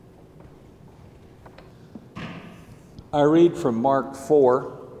I read from Mark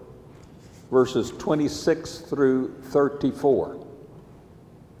 4, verses 26 through 34.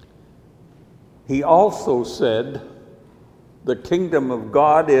 He also said, "The kingdom of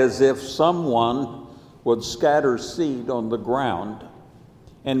God is if someone would scatter seed on the ground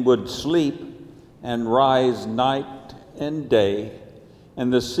and would sleep and rise night and day,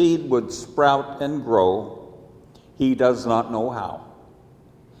 and the seed would sprout and grow. He does not know how.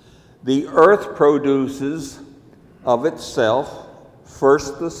 The earth produces of itself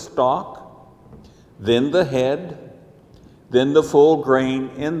first the stalk, then the head, then the full grain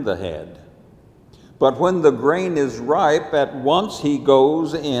in the head. But when the grain is ripe, at once he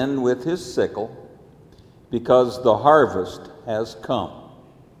goes in with his sickle, because the harvest has come."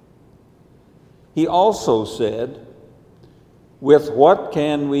 He also said, "With what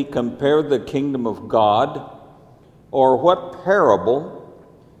can we compare the kingdom of God, or what parable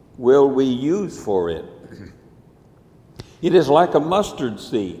will we use for it? It is like a mustard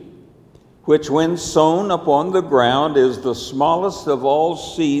seed, which when sown upon the ground is the smallest of all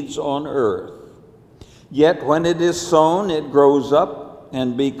seeds on earth. Yet when it is sown, it grows up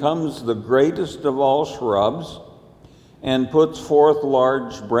and becomes the greatest of all shrubs, and puts forth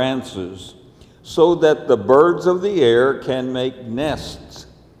large branches, so that the birds of the air can make nests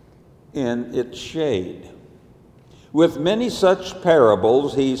in its shade." With many such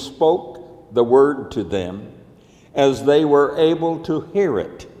parables he spoke the word to them, as they were able to hear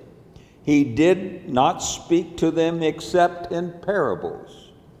it. He did not speak to them except in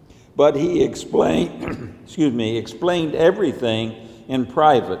parables, but he explained everything in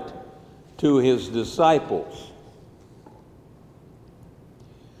private to his disciples.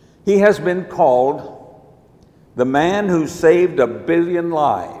 He has been called the man who saved 1 billion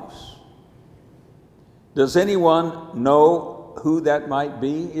lives. Does anyone know who that might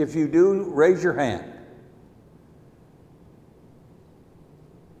be? If you do, raise your hand.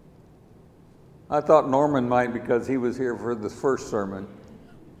 I thought Norman might, because he was here for the first sermon.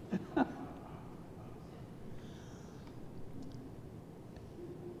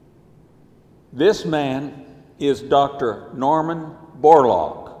 This man is Dr. Norman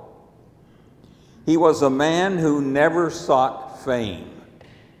Borlaug. He was a man who never sought fame,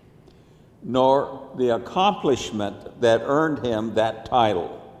 nor the accomplishment that earned him that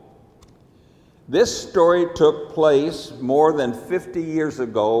title. This story took place more than 50 years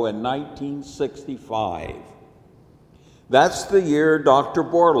ago in 1965. That's the year Dr.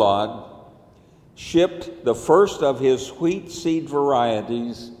 Borlaug shipped the first of his wheat seed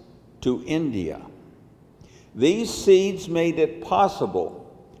varieties to India. These seeds made it possible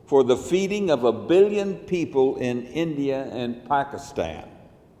for the feeding of 1 billion people in India and Pakistan.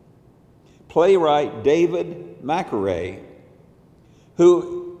 Playwright David Mackay,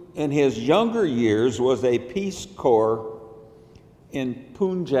 who in his younger years was a Peace Corps in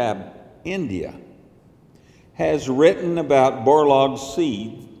Punjab, India, has written about Borlaug's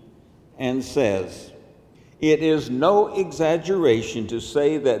seed and says, "It is no exaggeration to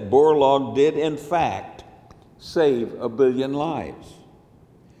say that Borlaug did in fact save 1 billion lives."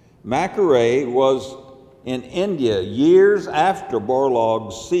 Mackay was in India years after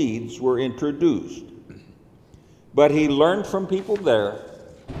Borlaug's seeds were introduced, but he learned from people there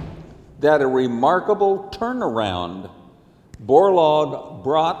that a remarkable turnaround Borlaug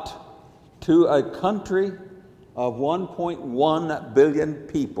brought to a country of 1.1 billion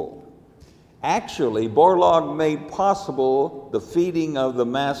people. Actually, Borlaug made possible the feeding of the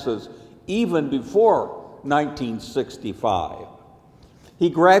masses even before 1965. He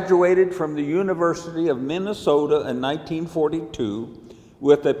graduated from the University of Minnesota in 1942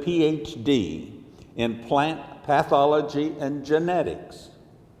 with a PhD in plant pathology and genetics.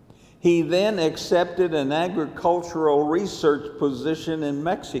 He then accepted an agricultural research position in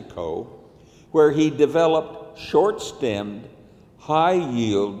Mexico, where he developed short-stemmed,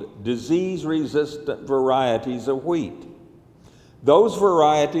 high-yield, disease-resistant varieties of wheat. Those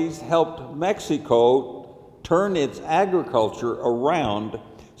varieties helped Mexico turn its agriculture around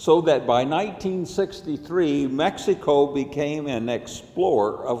so that by 1963, Mexico became an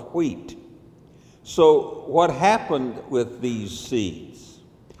explorer of wheat. So what happened with these seeds?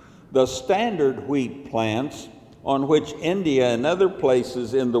 The standard wheat plants on which India and other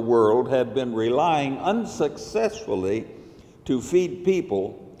places in the world had been relying unsuccessfully to feed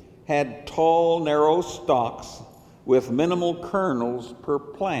people had tall, narrow stalks with minimal kernels per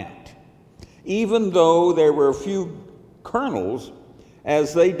plant. Even though there were few kernels,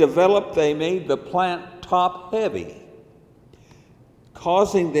 as they developed, they made the plant top heavy,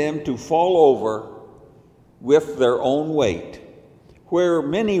 causing them to fall over with their own weight. where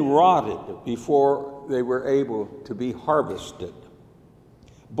many rotted before they were able to be harvested.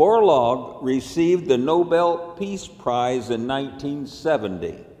 Borlaug received the Nobel Peace Prize in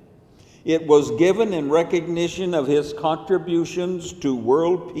 1970. It was given in recognition of his contributions to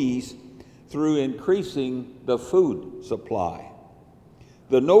world peace through increasing the food supply.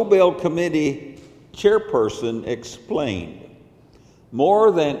 The Nobel Committee chairperson explained,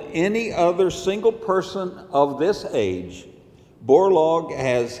 "More than any other single person of this age, Borlaug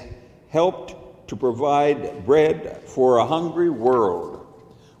has helped to provide bread for a hungry world.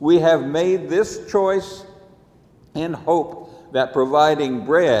 We have made this choice in hope that providing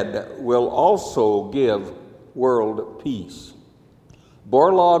bread will also give world peace."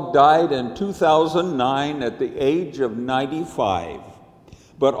 Borlaug died in 2009 at the age of 95,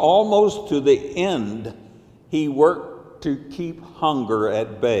 but almost to the end, he worked to keep hunger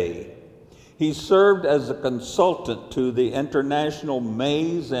at bay. He served as a consultant to the International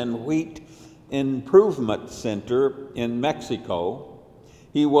Maize and Wheat Improvement Center in Mexico.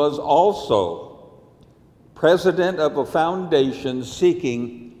 He was also president of a foundation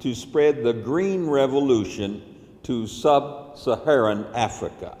seeking to spread the Green Revolution to sub-Saharan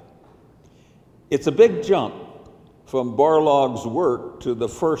Africa. It's a big jump from Borlaug's work to the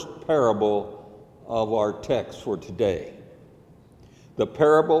first parable of our text for today, the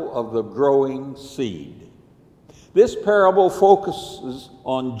parable of the growing seed. This parable focuses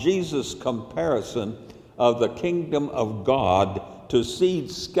on Jesus' comparison of the kingdom of God to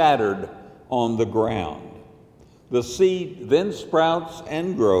seeds scattered on the ground. The seed then sprouts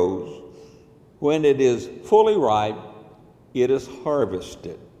and grows. When it is fully ripe, it is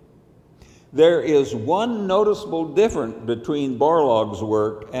harvested. There is one noticeable difference between Borlaug's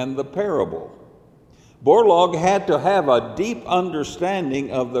work and the parable. Borlaug had to have a deep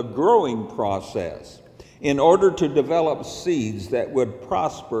understanding of the growing process in order to develop seeds that would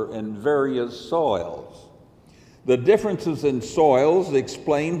prosper in various soils. The differences in soils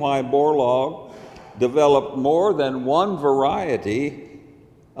explain why Borlaug developed more than one variety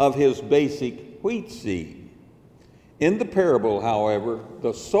of his basic wheat seed. In the parable, however,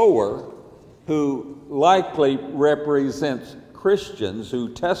 the sower, who likely represents Christians who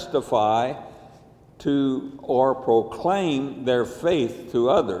testify to or proclaim their faith to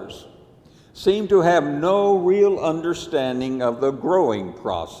others, seem to have no real understanding of the growing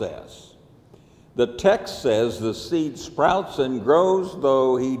process. The text says the seed sprouts and grows,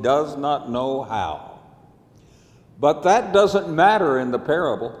 though he does not know how. But that doesn't matter in the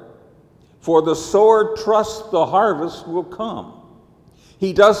parable, for the sower trusts the harvest will come.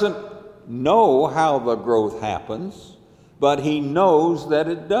 He doesn't know how the growth happens, but he knows that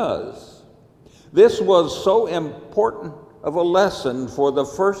it does. This was so important of a lesson for the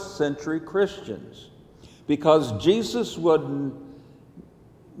first century Christians, because Jesus would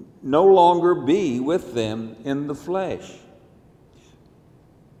no longer be with them in the flesh.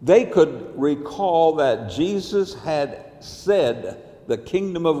 They could recall that Jesus had said the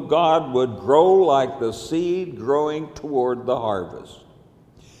kingdom of God would grow like the seed growing toward the harvest.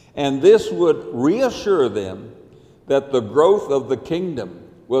 And this would reassure them that the growth of the kingdom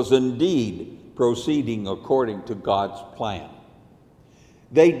was indeed proceeding according to God's plan.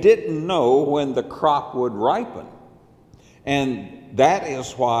 They didn't know when the crop would ripen, and that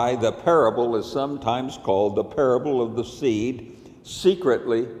is why the parable is sometimes called the parable of the seed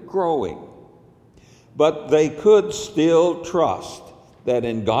secretly growing. But they could still trust that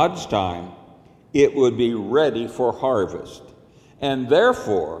in God's time it would be ready for harvest, and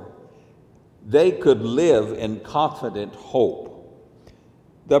therefore they could live in confident hope.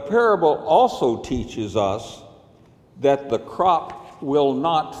 The parable also teaches us that the crop will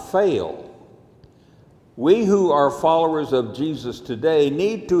not fail. We who are followers of Jesus today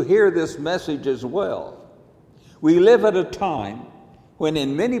need to hear this message as well. We live at a time when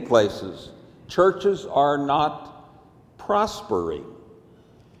in many places churches are not prospering,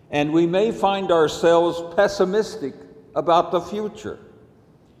 and we may find ourselves pessimistic about the future.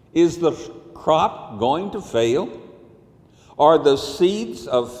 Is the crop going to fail? Are the seeds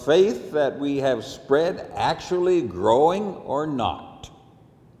of faith that we have spread actually growing or not?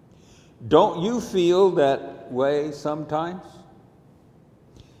 Don't you feel that way sometimes?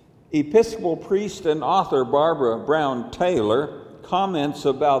 Episcopal priest and author Barbara Brown Taylor comments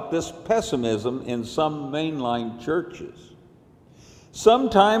about this pessimism in some mainline churches.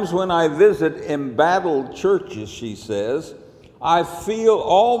 Sometimes when I visit embattled churches, she says, I feel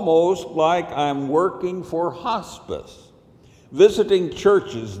almost like I'm working for hospice, visiting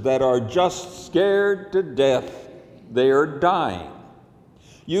churches that are just scared to death they are dying.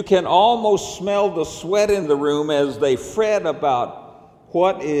 You can almost smell the sweat in the room as they fret about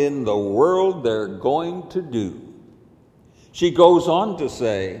what in the world they're going to do. She goes on to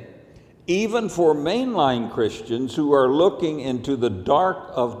say, even for mainline Christians who are looking into the dark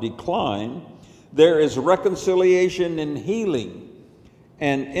of decline, there is reconciliation and healing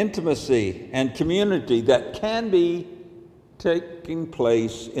and intimacy and community that can be taking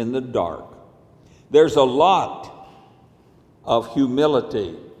place in the dark. There's a lot of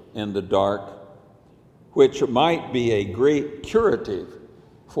humility in the dark, which might be a great curative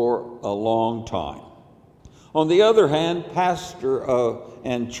for a long time. On the other hand, pastor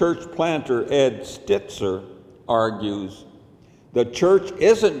and church planter Ed Stetzer argues the church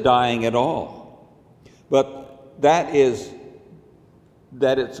isn't dying at all, but that it's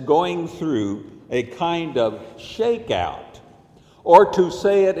going through a kind of shakeout. Or to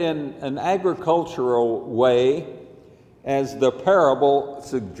say it in an agricultural way, as the parable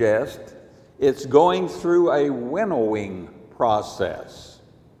suggests, it's going through a winnowing process.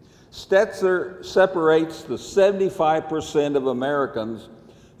 Stetzer separates the 75% of Americans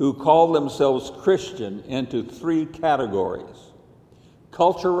who call themselves Christian into three categories: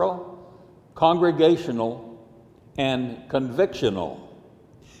 cultural, congregational, and convictional.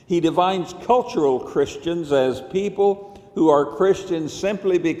 He defines cultural Christians as people who are Christians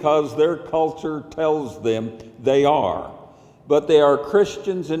simply because their culture tells them they are, but they are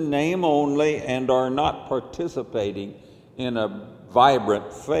Christians in name only and are not participating in a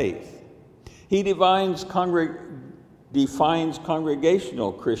vibrant faith. He defines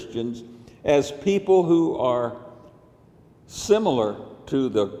congregational Christians as people who are similar to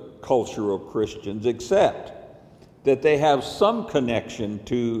the cultural Christians, except that they have some connection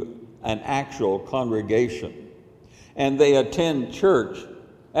to an actual congregation, and they attend church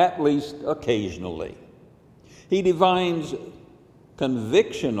at least occasionally. He defines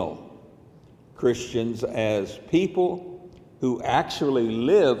convictional Christians as people who actually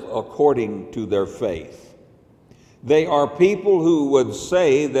live according to their faith. They are people who would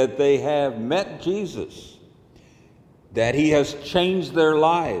say that they have met Jesus, that he has changed their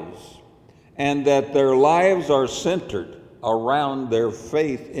lives, and that their lives are centered around their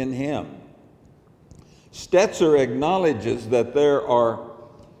faith in him. Stetzer acknowledges that there are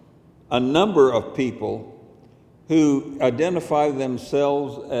a number of people who identify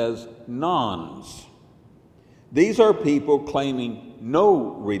themselves as nones. These are people claiming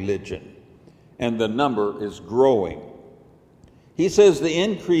no religion, and the number is growing. He says the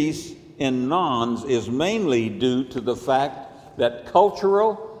increase in nones is mainly due to the fact that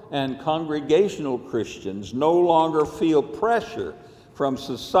cultural and congregational Christians no longer feel pressure from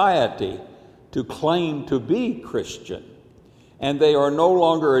society to claim to be Christian, and they are no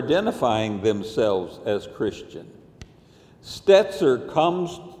longer identifying themselves as Christian. Stetzer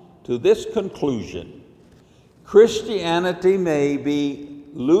comes to this conclusion: Christianity may be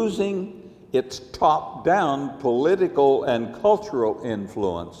losing its top-down political and cultural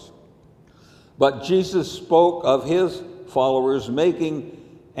influence, but Jesus spoke of his followers making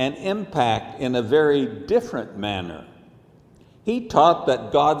an impact in a very different manner. He taught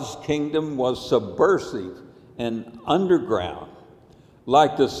that God's kingdom was subversive and underground,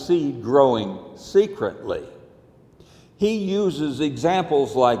 like the seed growing secretly. He uses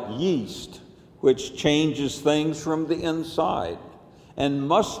examples like yeast, which changes things from the inside, and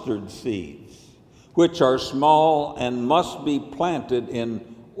mustard seeds, which are small and must be planted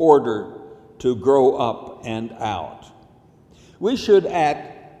in order to grow up and out. We should add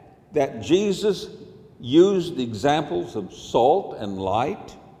that Jesus used examples of salt and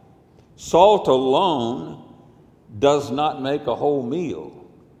light. Salt alone does not make a whole meal.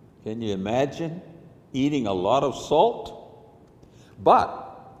 Can you imagine eating a lot of salt?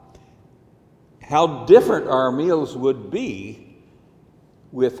 But how different our meals would be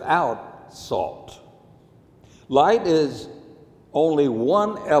without salt. Light is only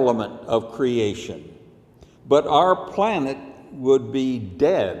one element of creation, but our planet would be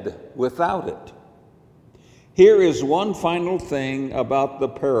dead without it. Here is one final thing about the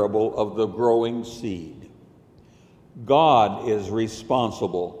parable of the growing seed. God is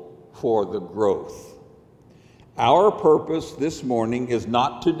responsible for the growth. Our purpose this morning is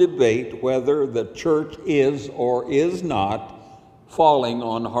not to debate whether the church is or is not falling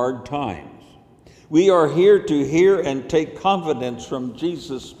on hard times. We are here to hear and take confidence from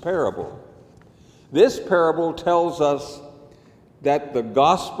Jesus' parable. This parable tells us that the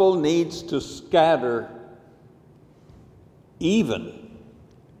gospel needs to scatter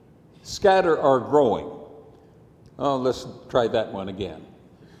or growing. Oh, let's try that one again.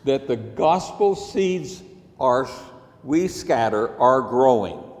 That the gospel seeds we scatter are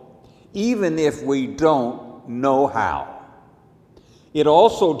growing, even if we don't know how. It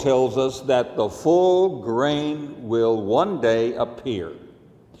also tells us that the full grain will one day appear.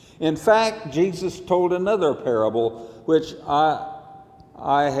 In fact, Jesus told another parable, which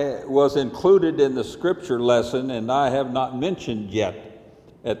was included in the scripture lesson, and I have not mentioned yet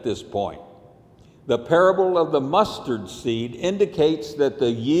at this point. The parable of the mustard seed indicates that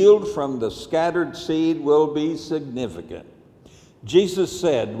the yield from the scattered seed will be significant. Jesus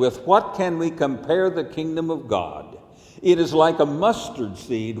said, "With what can we compare the kingdom of God? It is like a mustard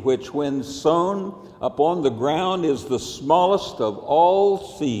seed, which when sown upon the ground is the smallest of all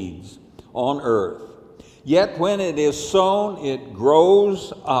seeds on earth. Yet when it is sown, it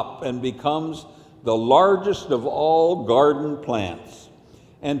grows up and becomes the largest of all garden plants,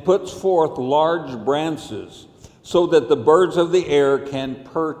 and puts forth large branches, so that the birds of the air can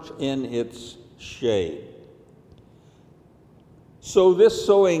perch in its shade." So this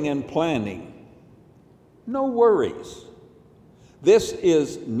sowing and planting, no worries. This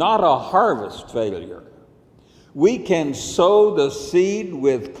is not a harvest failure. We can sow the seed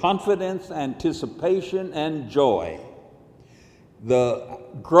with confidence, anticipation, and joy. The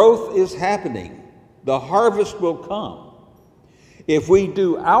growth is happening. The harvest will come. If we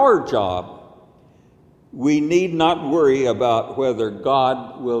do our job, we need not worry about whether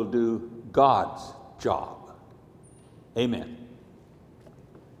God will do God's job. Amen.